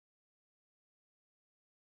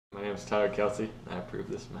My name is Kelsey, and I approve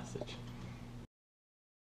this message.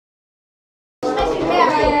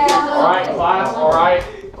 Alright, class, alright.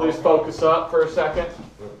 Please focus up for a second.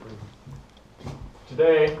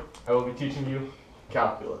 Today, I will be teaching you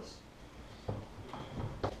calculus.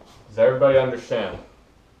 Does everybody understand?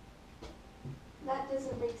 That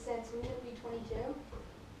doesn't make sense. Wouldn't it be 22?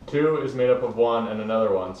 2 is made up of 1 and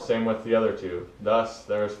another 1. Same with the other 2. Thus,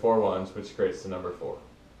 there is 4 ones, which creates the number 4.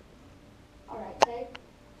 Alright, Peg.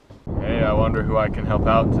 Hey, I wonder who I can help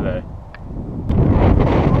out today.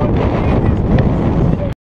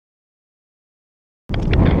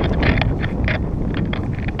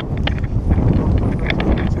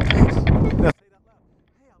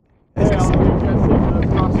 Hey, I'll meet Kelsey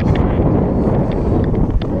across the street.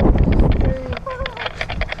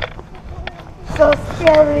 So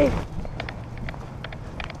scary.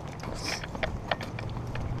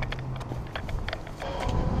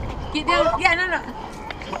 Get down. Yeah, no.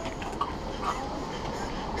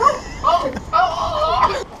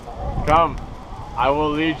 Come, I will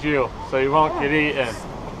lead you so you won't get eaten.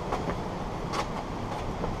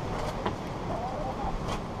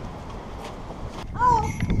 Oh,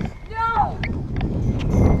 no.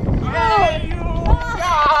 Hey, you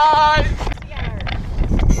guys!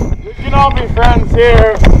 We can all be friends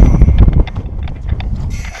here.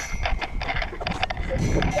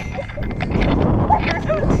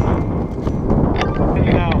 Hey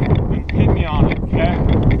now, hit me on it, okay?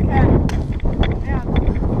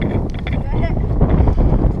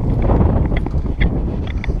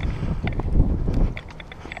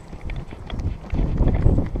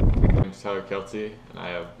 My name's Kelsey, and I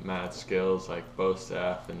have mad skills like bow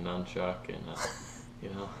staff and nunchuck, and you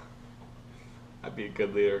know, I'd be a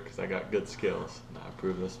good leader because I got good skills, and I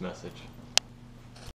approve this message.